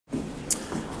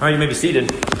All right, you may be seated.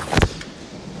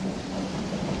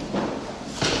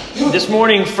 This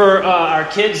morning for our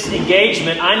kids'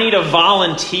 engagement, I need a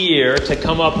volunteer to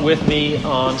come up with me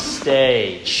on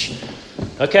stage.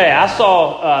 Okay, I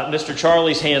saw Mr.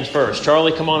 Charlie's hands first.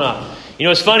 Charlie, come on up. You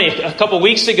know, it's funny. A couple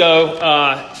weeks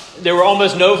ago, there were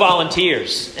almost no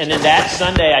volunteers. And then that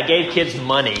Sunday, I gave kids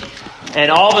money.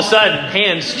 And all of a sudden,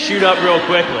 hands shoot up real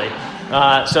quickly.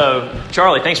 So,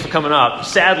 Charlie, thanks for coming up.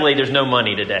 Sadly, there's no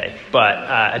money today. But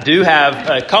I do have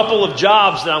a couple of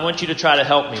jobs that I want you to try to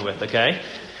help me with, okay?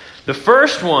 The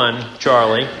first one,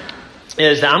 Charlie,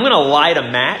 is that I'm going to light a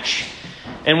match.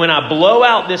 And when I blow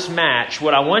out this match,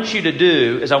 what I want you to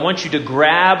do is I want you to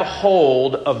grab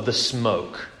hold of the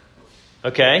smoke.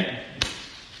 Okay?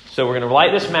 So we're going to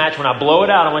light this match. When I blow it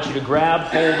out, I want you to grab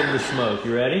hold of the smoke.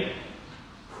 You ready?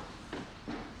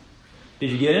 Did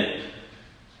you get it?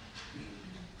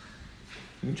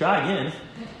 You can try again.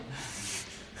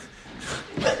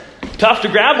 Tough to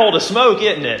grab hold of smoke,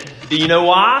 isn't it? Do you know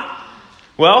why?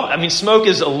 Well, I mean, smoke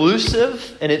is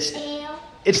elusive, and it's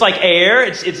like air.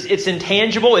 It's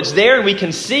intangible. It's there, and we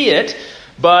can see it.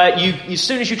 But as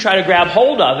soon as you try to grab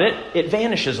hold of it, it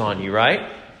vanishes on you, right?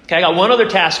 Okay, I got one other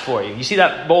task for you. You see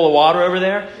that bowl of water over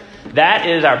there? That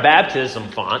is our baptism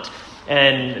font.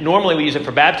 And normally we use it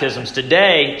for baptisms.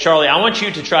 Today, Charlie, I want you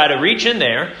to try to reach in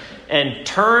there and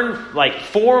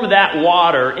form that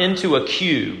water into a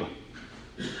cube.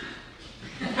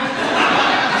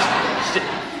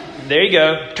 There you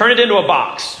go. Turn it into a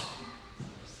box.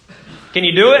 Can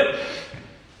you do it?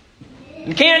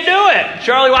 You can't do it.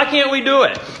 Charlie, why can't we do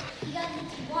it?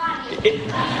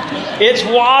 It's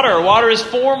water. Water is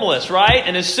formless, right?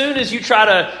 And as soon as you try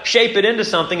to shape it into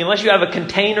something, unless you have a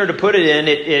container to put it in,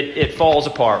 it falls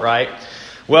apart, right?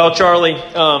 Well, Charlie,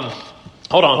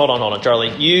 hold on,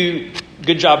 Charlie.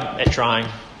 Good job at trying.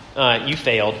 You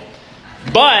failed.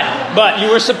 But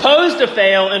you were supposed to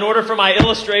fail in order for my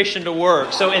illustration to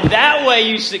work. So in that way,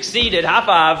 you succeeded. High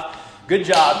five. Good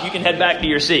job. You can head back to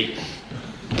your seat.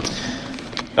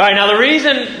 All right. Now the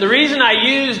reason I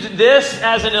used this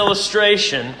as an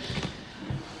illustration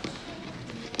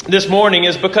this morning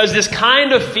is because this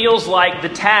kind of feels like the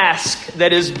task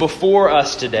that is before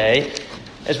us today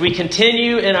as we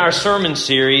continue in our sermon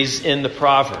series in the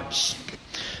Proverbs.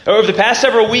 Over the past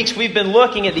several weeks, we've been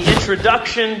looking at the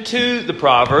introduction to the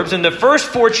Proverbs, and the first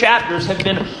 4 chapters have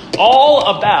been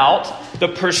all about the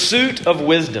pursuit of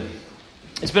wisdom.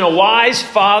 It's been a wise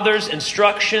father's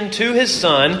instruction to his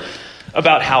son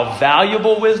about how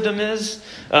valuable wisdom is,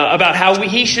 about how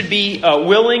he should be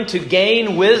willing to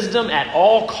gain wisdom at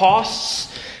all costs,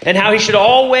 and how he should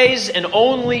always and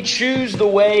only choose the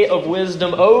way of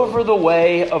wisdom over the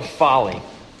way of folly.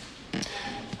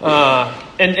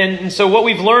 And so what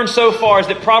we've learned so far is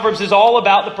that Proverbs is all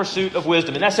about the pursuit of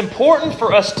wisdom. And that's important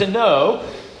for us to know.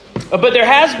 But there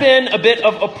has been a bit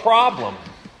of a problem.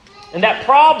 And that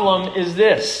problem is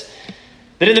this.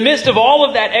 That in the midst of all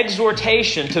of that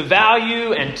exhortation to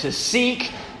value and to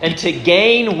seek and to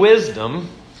gain wisdom,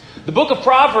 the book of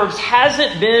Proverbs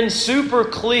hasn't been super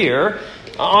clear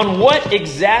on what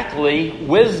exactly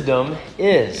wisdom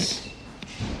is.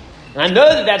 And I know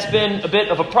that that's been a bit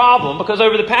of a problem because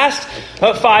over the past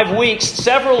 5 weeks,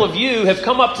 several of you have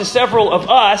come up to several of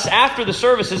us after the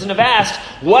services and have asked,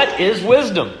 what is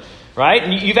wisdom? Right?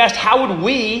 And you've asked, how would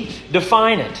we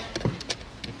define it?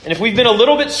 And if we've been a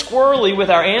little bit squirrely with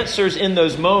our answers in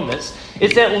those moments,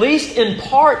 it's at least in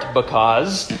part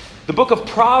because the book of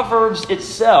Proverbs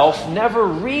itself never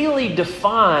really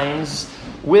defines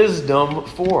wisdom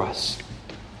for us.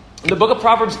 The book of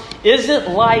Proverbs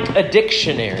isn't like a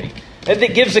dictionary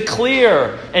that gives a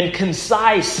clear and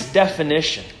concise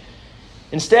definition.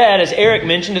 Instead, as Eric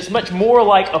mentioned, it's much more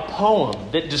like a poem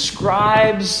that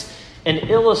describes and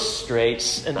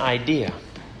illustrates an idea.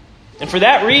 And for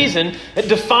that reason,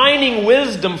 defining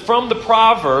wisdom from the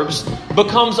Proverbs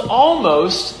becomes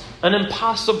almost an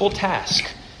impossible task,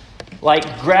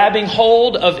 like grabbing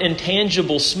hold of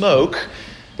intangible smoke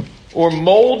or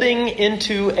molding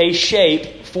into a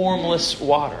shape formless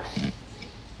water.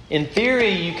 In theory,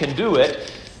 you can do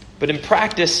it, but in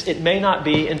practice, it may not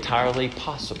be entirely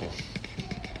possible.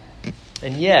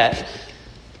 And yet,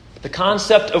 the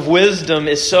concept of wisdom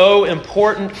is so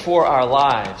important for our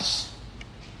lives.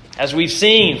 As we've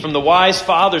seen from the wise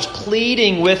father's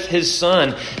pleading with his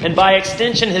son, and by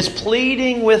extension, his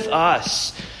pleading with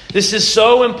us. This is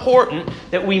so important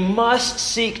that we must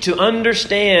seek to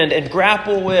understand and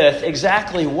grapple with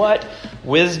exactly what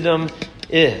wisdom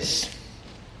is.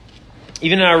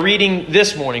 Even in our reading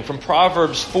this morning from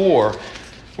Proverbs 4,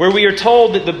 where we are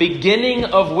told that the beginning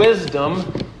of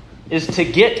wisdom is to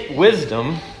get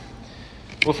wisdom,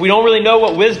 Well, if we don't really know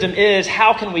what wisdom is,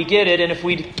 how can we get it? And if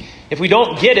we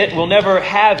don't get it, we'll never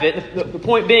have it. The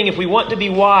point being, if we want to be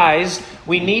wise,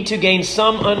 we need to gain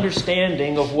some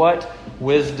understanding of what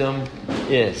wisdom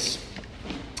is.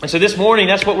 And so this morning,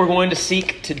 that's what we're going to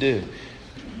seek to do.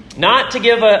 Not to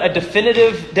give a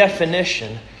definitive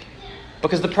definition,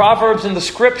 because the Proverbs and the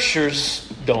Scriptures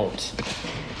don't.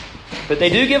 But they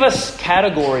do give us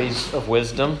categories of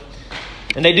wisdom,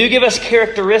 and they do give us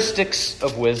characteristics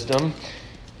of wisdom,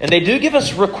 and they do give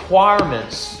us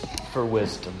requirements for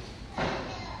wisdom.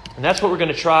 And that's what we're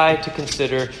going to try to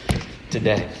consider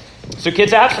today. So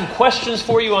kids, I have some questions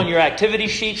for you on your activity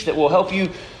sheets that will help you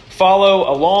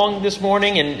follow along this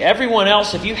morning. And everyone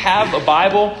else, if you have a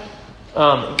Bible,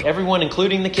 everyone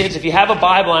including the kids, if you have a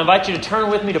Bible, I invite you to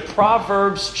turn with me to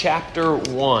Proverbs chapter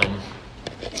 1.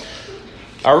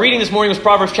 Our reading this morning was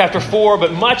Proverbs chapter 4,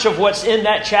 but much of what's in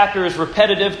that chapter is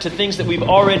repetitive to things that we've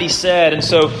already said. And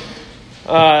so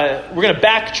we're going to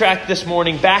backtrack this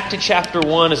morning back to chapter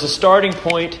 1 as a starting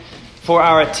point for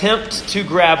our attempt to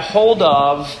grab hold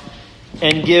of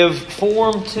and give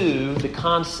form to the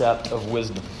concept of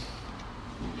wisdom.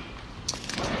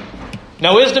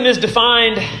 Now, wisdom is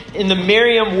defined in the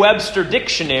Merriam-Webster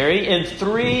dictionary in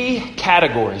 3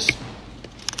 categories.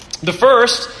 The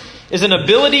first is an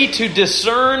ability to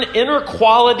discern inner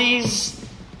qualities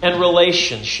and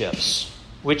relationships,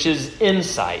 which is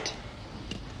insight.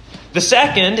 The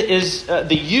second is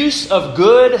the use of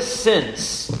good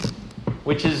sense,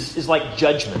 which is like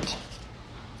judgment.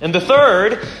 And the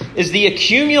third is the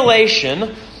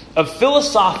accumulation of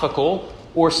philosophical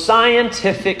or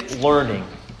scientific learning,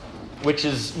 which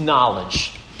is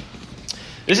knowledge.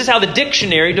 This is how the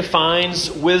dictionary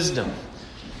defines wisdom.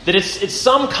 That it's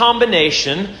some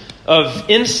combination of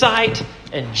insight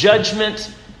and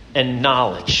judgment and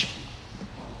knowledge.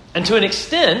 And to an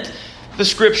extent, the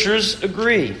Scriptures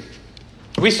agree.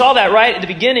 We saw that right at the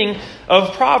beginning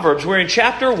of Proverbs, where in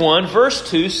chapter 1, verse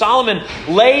 2, Solomon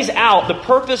lays out the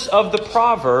purpose of the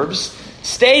Proverbs,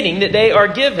 stating that they are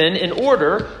given in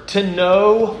order to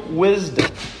know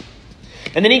wisdom.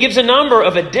 And then he gives a number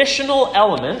of additional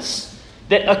elements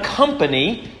that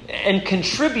accompany and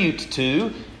contribute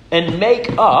to and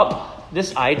make up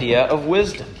this idea of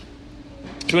wisdom.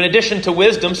 So in addition to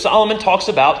wisdom, Solomon talks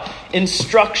about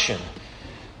instruction,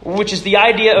 which is the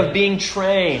idea of being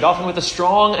trained, often with a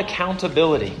strong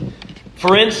accountability.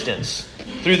 For instance,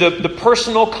 through the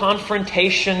personal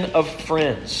confrontation of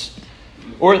friends,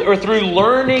 or through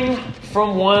learning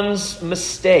from one's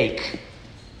mistake.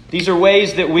 These are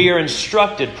ways that we are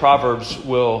instructed, Proverbs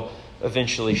will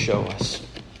eventually show us.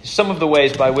 Some of the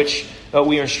ways by which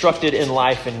we are instructed in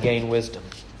life and gain wisdom.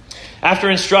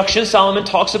 After instruction, Solomon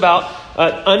talks about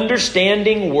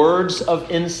understanding words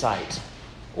of insight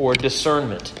or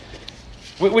discernment,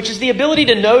 which is the ability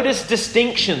to notice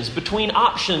distinctions between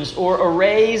options or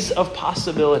arrays of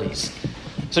possibilities.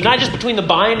 So not just between the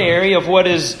binary of what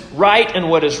is right and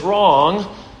what is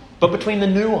wrong, but between the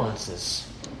nuances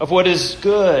of what is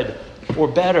good or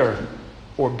better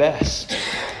or best.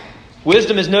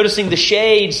 Wisdom is noticing the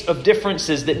shades of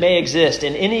differences that may exist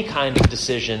in any kind of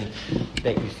decision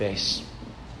that you face.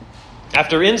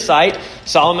 After insight,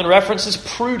 Solomon references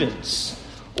prudence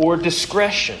or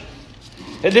discretion.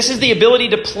 This is the ability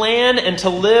to plan and to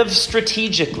live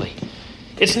strategically.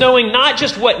 It's knowing not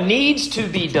just what needs to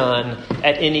be done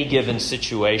at any given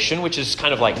situation, which is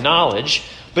kind of like knowledge,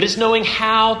 but it's knowing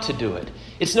how to do it.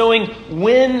 It's knowing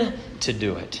when to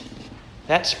do it.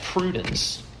 That's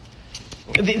prudence.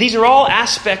 These are all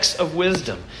aspects of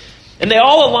wisdom. And they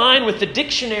all align with the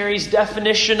dictionary's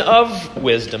definition of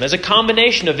wisdom as a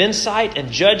combination of insight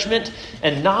and judgment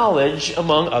and knowledge,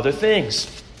 among other things.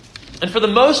 And for the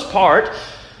most part,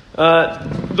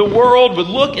 the world would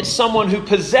look at someone who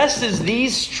possesses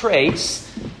these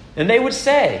traits and they would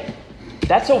say,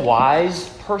 that's a wise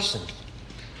person.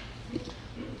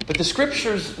 But the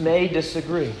Scriptures may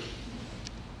disagree.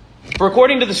 For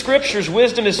according to the Scriptures,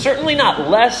 wisdom is certainly not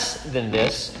less than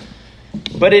this,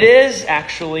 but it is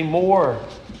actually more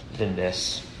than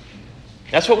this.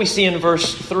 That's what we see in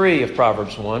verse 3 of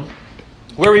Proverbs 1,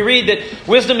 where we read that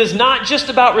wisdom is not just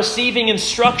about receiving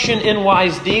instruction in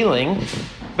wise dealing,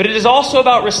 but it is also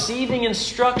about receiving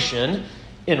instruction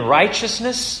in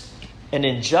righteousness and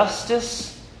in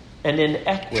justice and in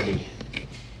equity.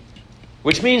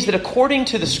 Which means that according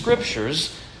to the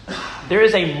Scriptures, there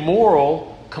is a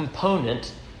moral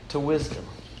component to wisdom.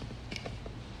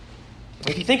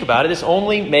 If you think about it, this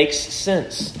only makes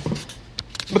sense.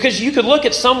 Because you could look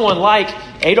at someone like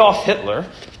Adolf Hitler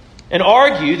and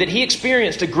argue that he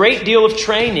experienced a great deal of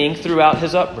training throughout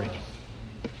his upbringing,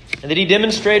 and that he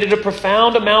demonstrated a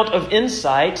profound amount of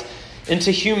insight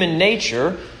into human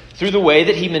nature through the way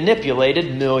that he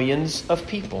manipulated millions of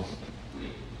people.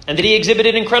 And that he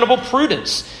exhibited incredible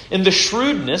prudence in the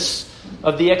shrewdness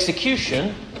of the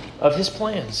execution of his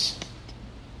plans.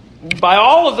 By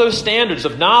all of those standards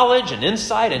of knowledge and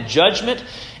insight and judgment,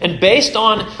 and based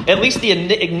on at least the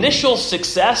initial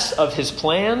success of his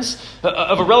plans,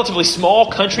 of a relatively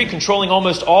small country controlling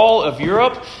almost all of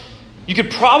Europe, you could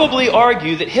probably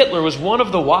argue that Hitler was one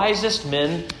of the wisest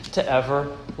men to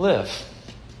ever live.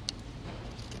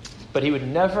 But he would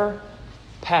never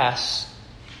pass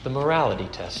the morality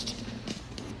test.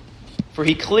 For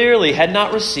he clearly had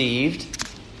not received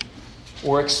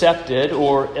or accepted,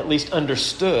 or at least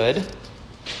understood,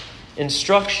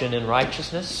 instruction in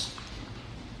righteousness,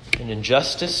 and in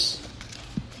justice,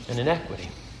 and in equity.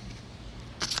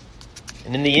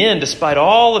 And in the end, despite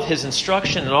all of his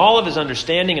instruction and all of his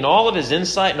understanding and all of his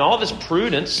insight and all of his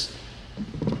prudence,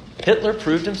 Hitler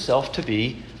proved himself to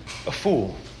be a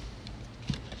fool.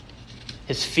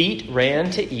 His feet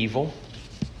ran to evil.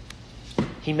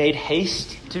 He made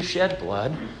haste to shed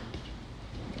blood.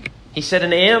 He set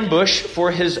an ambush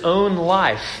for his own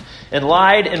life and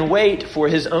lied in wait for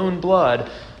his own blood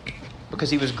because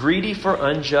he was greedy for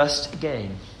unjust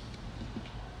gain.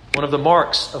 One of the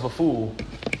marks of a fool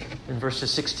in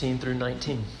verses 16 through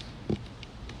 19.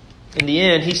 In the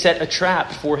end, he set a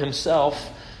trap for himself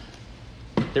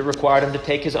that required him to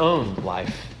take his own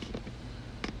life.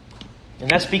 And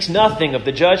that speaks nothing of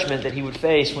the judgment that he would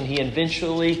face when he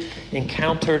eventually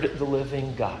encountered the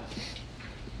living God.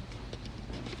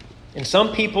 In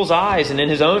some people's eyes and in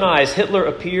his own eyes, Hitler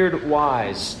appeared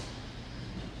wise.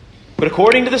 But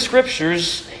according to the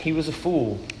Scriptures, he was a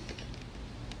fool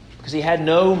because he had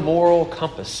no moral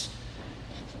compass.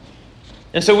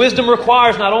 And so wisdom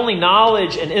requires not only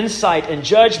knowledge and insight and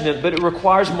judgment, but it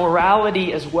requires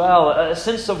morality as well, a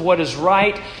sense of what is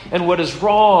right and what is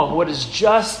wrong, what is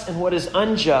just and what is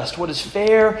unjust, what is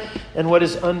fair and what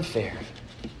is unfair.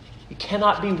 You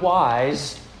cannot be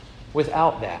wise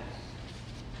without that.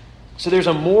 So there's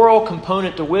a moral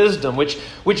component to wisdom, which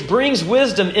brings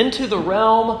wisdom into the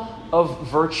realm of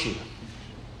virtue.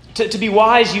 To be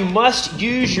wise, you must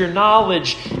use your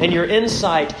knowledge and your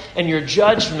insight and your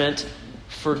judgment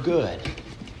for good.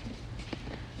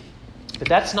 But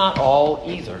that's not all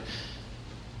either.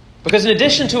 Because in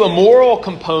addition to a moral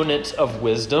component of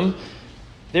wisdom,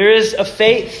 there is a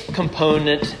faith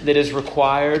component that is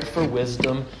required for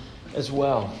wisdom as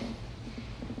well.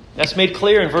 That's made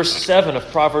clear in verse 7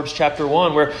 of Proverbs chapter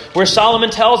 1, where Solomon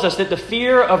tells us that the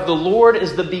fear of the Lord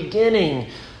is the beginning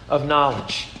of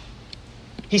knowledge.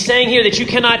 He's saying here that you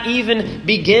cannot even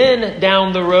begin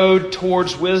down the road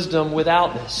towards wisdom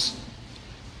without this.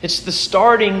 It's the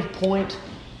starting point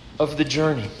of the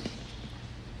journey.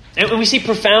 And we see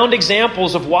profound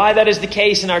examples of why that is the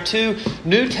case in our two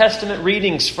New Testament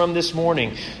readings from this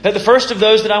morning. The first of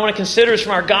those that I want to consider is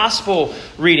from our gospel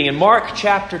reading in Mark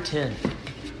chapter 10.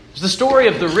 It's the story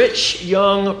of the rich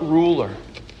young ruler.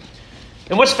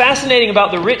 And what's fascinating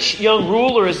about the rich young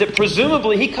ruler is that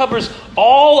presumably he covers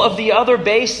all of the other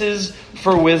bases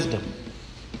for wisdom.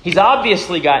 He's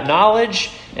obviously got knowledge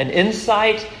and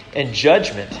insight and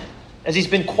judgment, as he's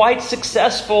been quite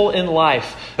successful in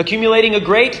life, accumulating a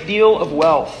great deal of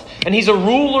wealth. And he's a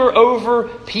ruler over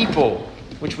people,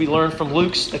 which we learn from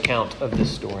Luke's account of this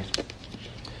story.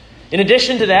 In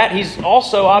addition to that, he's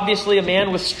also obviously a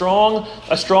man with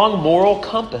a strong moral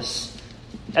compass,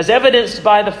 as evidenced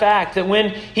by the fact that when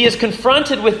he is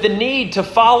confronted with the need to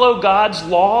follow God's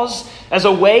laws as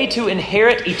a way to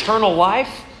inherit eternal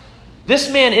life,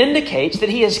 this man indicates that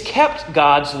he has kept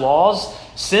God's laws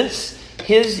since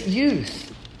his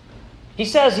youth. He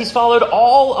says he's followed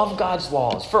all of God's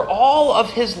laws for all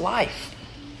of his life.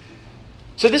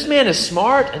 So this man is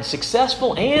smart and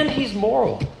successful, and he's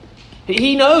moral.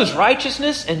 He knows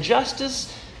righteousness and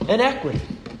justice and equity.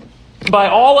 By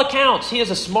all accounts, he is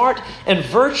a smart and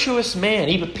virtuous man.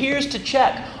 He appears to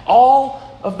check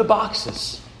all of the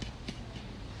boxes.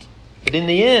 But in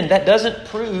the end, that doesn't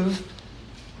prove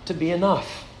to be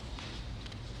enough.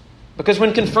 Because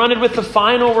when confronted with the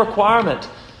final requirement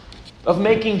of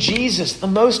making Jesus the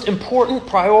most important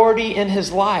priority in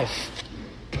his life,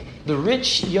 the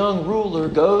rich young ruler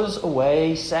goes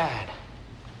away sad.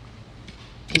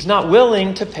 He's not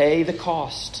willing to pay the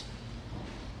cost.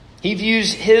 He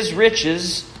views his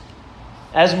riches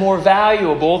as more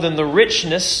valuable than the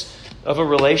richness of a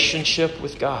relationship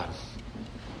with God.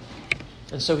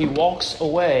 And so he walks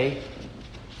away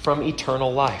from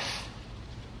eternal life.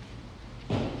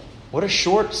 What a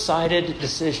short-sighted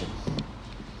decision.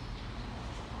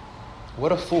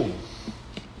 What a fool.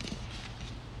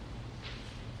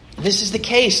 This is the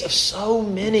case of so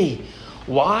many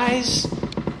wise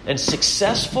and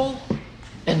successful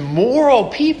and moral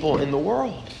people in the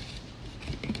world.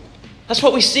 That's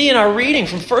what we see in our reading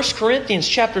from 1 Corinthians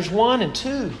chapters 1 and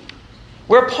 2,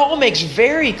 where Paul makes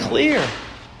very clear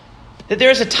that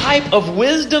there is a type of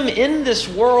wisdom in this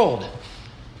world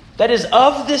that is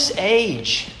of this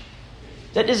age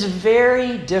that is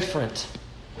very different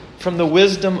from the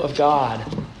wisdom of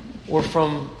God or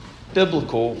from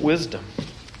biblical wisdom.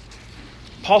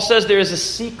 Paul says there is a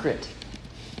secret,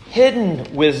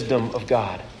 hidden wisdom of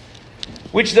God,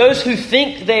 which those who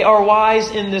think they are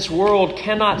wise in this world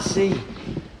cannot see,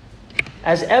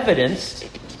 as evidenced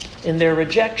in their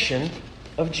rejection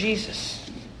of Jesus,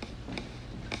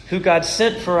 who God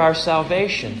sent for our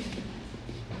salvation,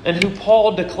 and who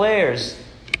Paul declares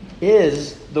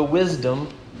is the wisdom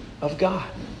of God.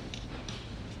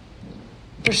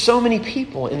 There's so many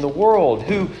people in the world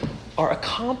who are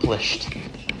accomplished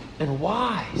and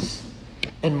wise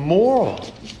and moral,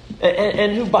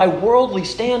 and who by worldly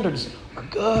standards are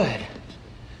good,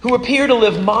 who appear to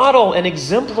live model and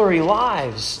exemplary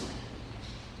lives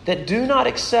that do not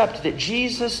accept that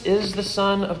Jesus is the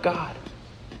Son of God,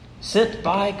 sent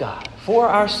by God for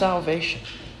our salvation.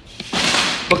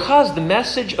 Because the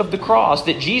message of the cross,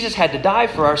 that Jesus had to die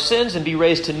for our sins and be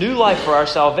raised to new life for our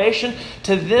salvation,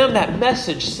 to them that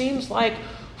message seems like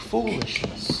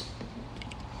foolishness.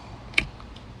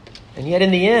 And yet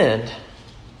in the end,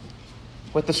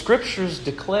 what the Scriptures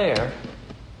declare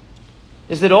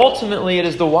is that ultimately it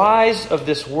is the wise of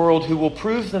this world who will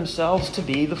prove themselves to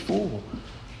be the fool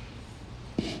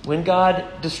when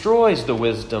God destroys the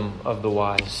wisdom of the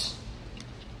wise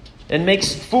and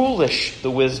makes foolish the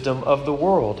wisdom of the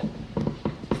world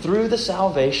through the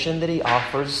salvation that He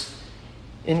offers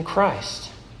in Christ.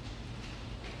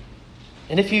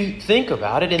 And if you think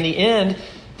about it, in the end,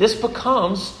 this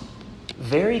becomes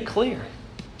very clear.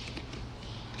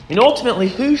 And ultimately,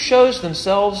 who shows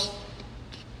themselves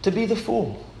to be the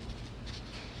fool?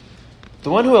 The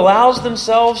one who allows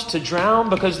themselves to drown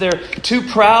because they're too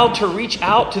proud to reach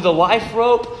out to the life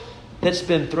rope that's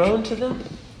been thrown to them?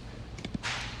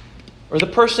 Or the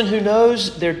person who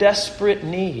knows their desperate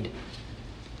need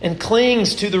and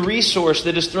clings to the resource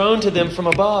that is thrown to them from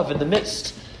above in the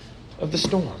midst of the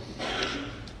storm?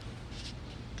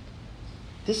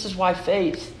 This is why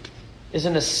faith is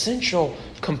an essential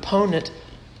component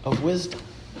of wisdom.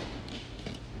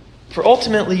 For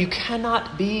ultimately, you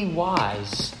cannot be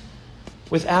wise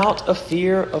without a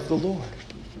fear of the Lord,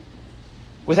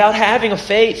 without having a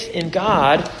faith in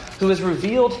God who has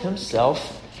revealed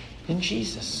Himself in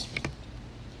Jesus.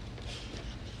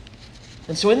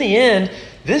 And so in the end,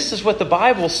 this is what the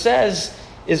Bible says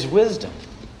is wisdom.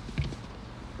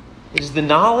 It is the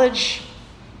knowledge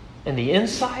and the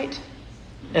insight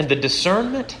and the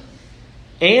discernment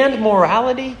and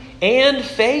morality and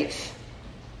faith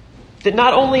that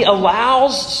not only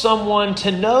allows someone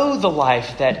to know the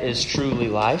life that is truly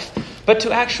life, but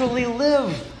to actually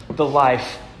live the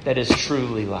life that is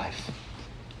truly life.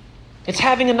 It's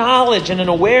having a knowledge and an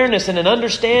awareness and an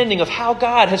understanding of how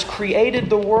God has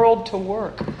created the world to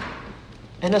work,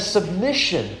 and a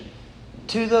submission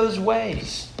to those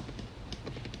ways.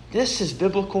 This is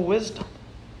biblical wisdom.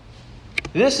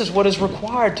 This is what is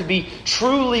required to be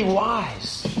truly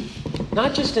wise,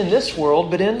 not just in this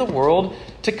world, but in the world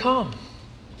to come.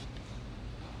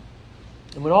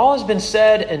 And when all has been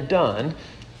said and done,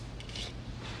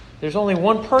 there's only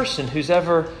one person who's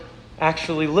ever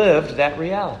actually lived that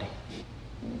reality.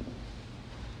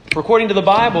 For according to the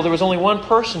Bible, there was only one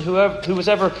person who was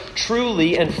ever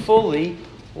truly and fully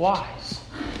wise.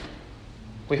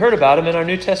 We heard about him in our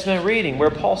New Testament reading, where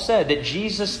Paul said that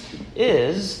Jesus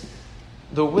is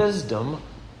the wisdom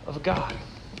of God.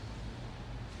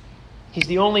 He's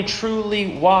the only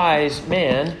truly wise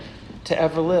man to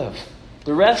ever live.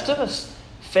 The rest of us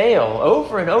fail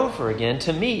over and over again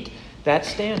to meet that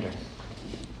standard.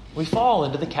 We fall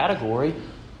into the category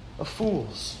of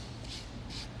fools.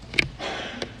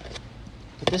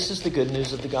 But this is the good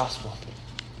news of the gospel,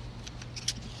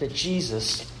 that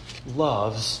Jesus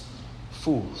loves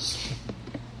fools.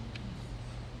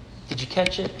 Did you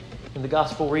catch it in the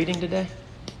gospel reading today?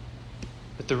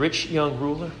 With the rich young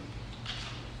ruler?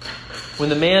 When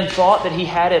the man thought that he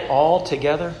had it all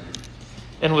together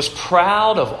and was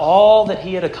proud of all that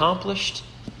he had accomplished,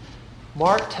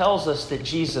 Mark tells us that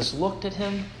Jesus looked at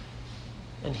him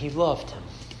and He loved him.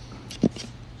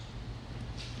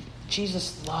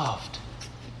 Jesus loved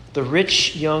the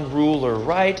rich young ruler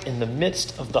right in the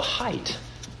midst of the height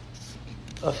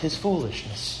of his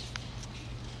foolishness.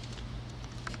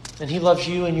 And He loves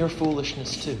you in your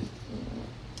foolishness too.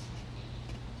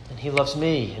 And He loves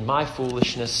me in my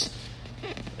foolishness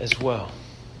as well.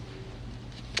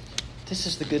 This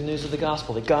is the good news of the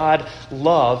gospel, that God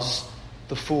loves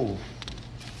the fool.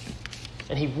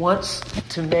 And he wants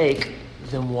to make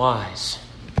them wise.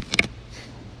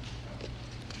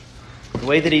 The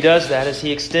way that he does that is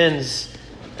he extends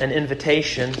an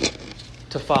invitation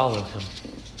to follow him.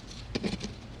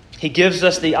 He gives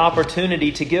us the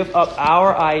opportunity to give up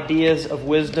our ideas of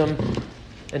wisdom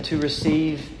and to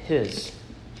receive his.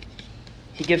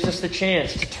 He gives us the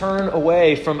chance to turn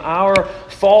away from our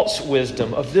false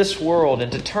wisdom of this world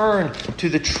and to turn to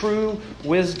the true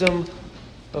wisdom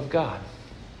of God.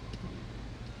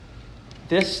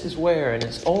 This is where, and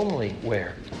it's only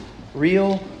where,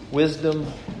 real wisdom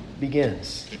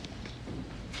begins.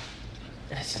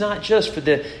 And it's not just for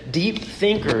the deep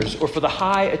thinkers or for the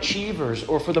high achievers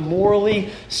or for the morally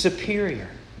superior.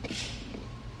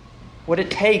 What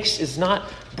it takes is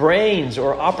not brains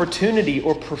or opportunity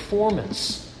or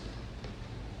performance,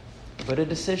 but a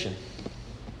decision.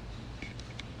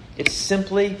 It's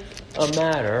simply a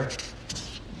matter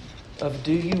of,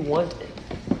 do you want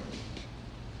it?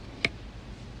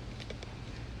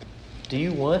 Do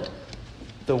you want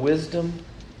the wisdom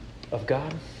of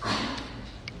God?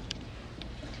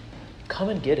 Come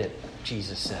and get it,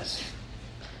 Jesus says.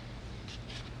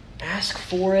 Ask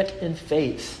for it in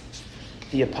faith,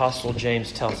 the Apostle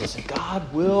James tells us. And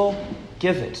God will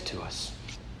give it to us.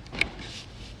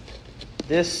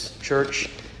 This, church,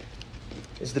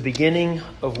 is the beginning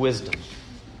of wisdom.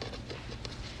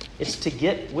 It's to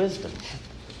get wisdom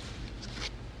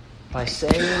by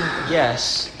saying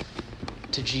yes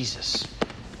to Jesus.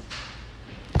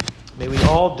 May we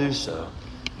all do so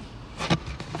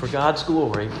for God's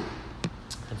glory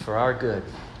and for our good.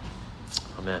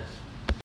 Amen.